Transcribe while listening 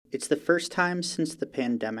It's the first time since the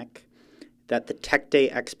pandemic that the Tech Day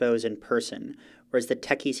Expo is in person, or as the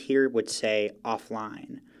techies here would say,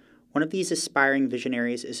 offline. One of these aspiring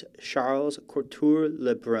visionaries is Charles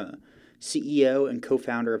Couture-Lebrun, CEO and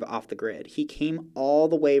co-founder of Off the Grid. He came all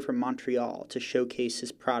the way from Montreal to showcase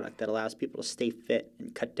his product that allows people to stay fit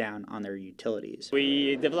and cut down on their utilities.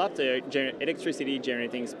 We developed an electricity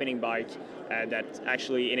generating spinning bike that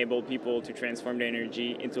actually enabled people to transform their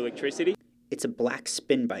energy into electricity. It's a black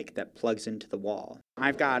spin bike that plugs into the wall.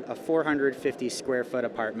 I've got a 450 square foot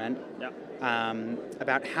apartment. Yeah.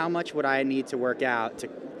 About how much would I need to work out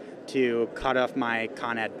to cut off my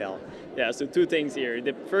Con Ed bill? Yeah, so two things here.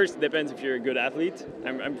 The first depends if you're a good athlete.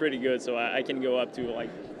 I'm pretty good, so I can go up to like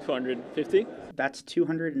 250. That's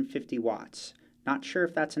 250 watts. Not sure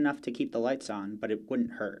if that's enough to keep the lights on, but it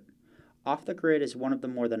wouldn't hurt. Off the Grid is one of the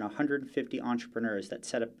more than 150 entrepreneurs that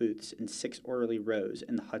set up booths in 6 orderly rows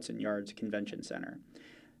in the Hudson Yards Convention Center.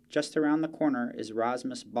 Just around the corner is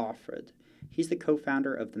Rasmus Barfod. He's the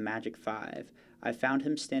co-founder of the Magic 5. I found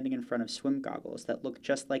him standing in front of swim goggles that look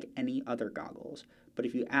just like any other goggles, but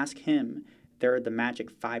if you ask him, they're the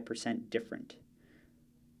Magic 5% different.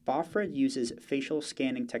 Barfod uses facial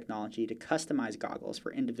scanning technology to customize goggles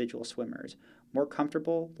for individual swimmers. More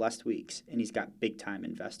comfortable, less tweaks, and he's got big-time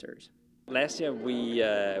investors. Last year we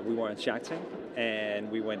were in Shark Tank and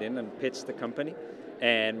we went in and pitched the company,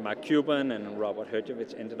 and Mark Cuban and Robert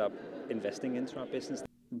Herjavec ended up investing into our business.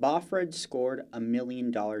 Barfod scored $1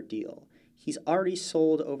 million deal. He's already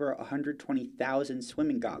sold over 120,000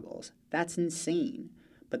 swimming goggles. That's insane.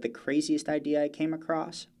 But the craziest idea I came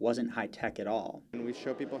across wasn't high-tech at all. And we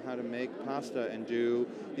show people how to make pasta and do,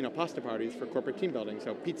 pasta parties for corporate team building.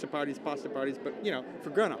 So pizza parties, pasta parties, but, for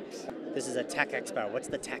grown-ups. This is a tech expo. What's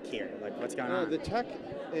the tech here? Like, what's going on? The tech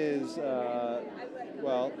is, I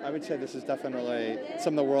would say this is definitely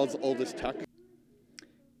some of the world's oldest tech.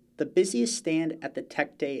 The busiest stand at the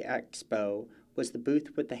Tech Day Expo was the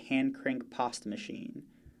booth with the hand-crank pasta machine.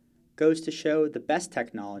 Goes to show the best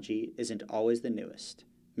technology isn't always the newest.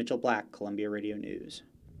 Mitchell Black, Columbia Radio News.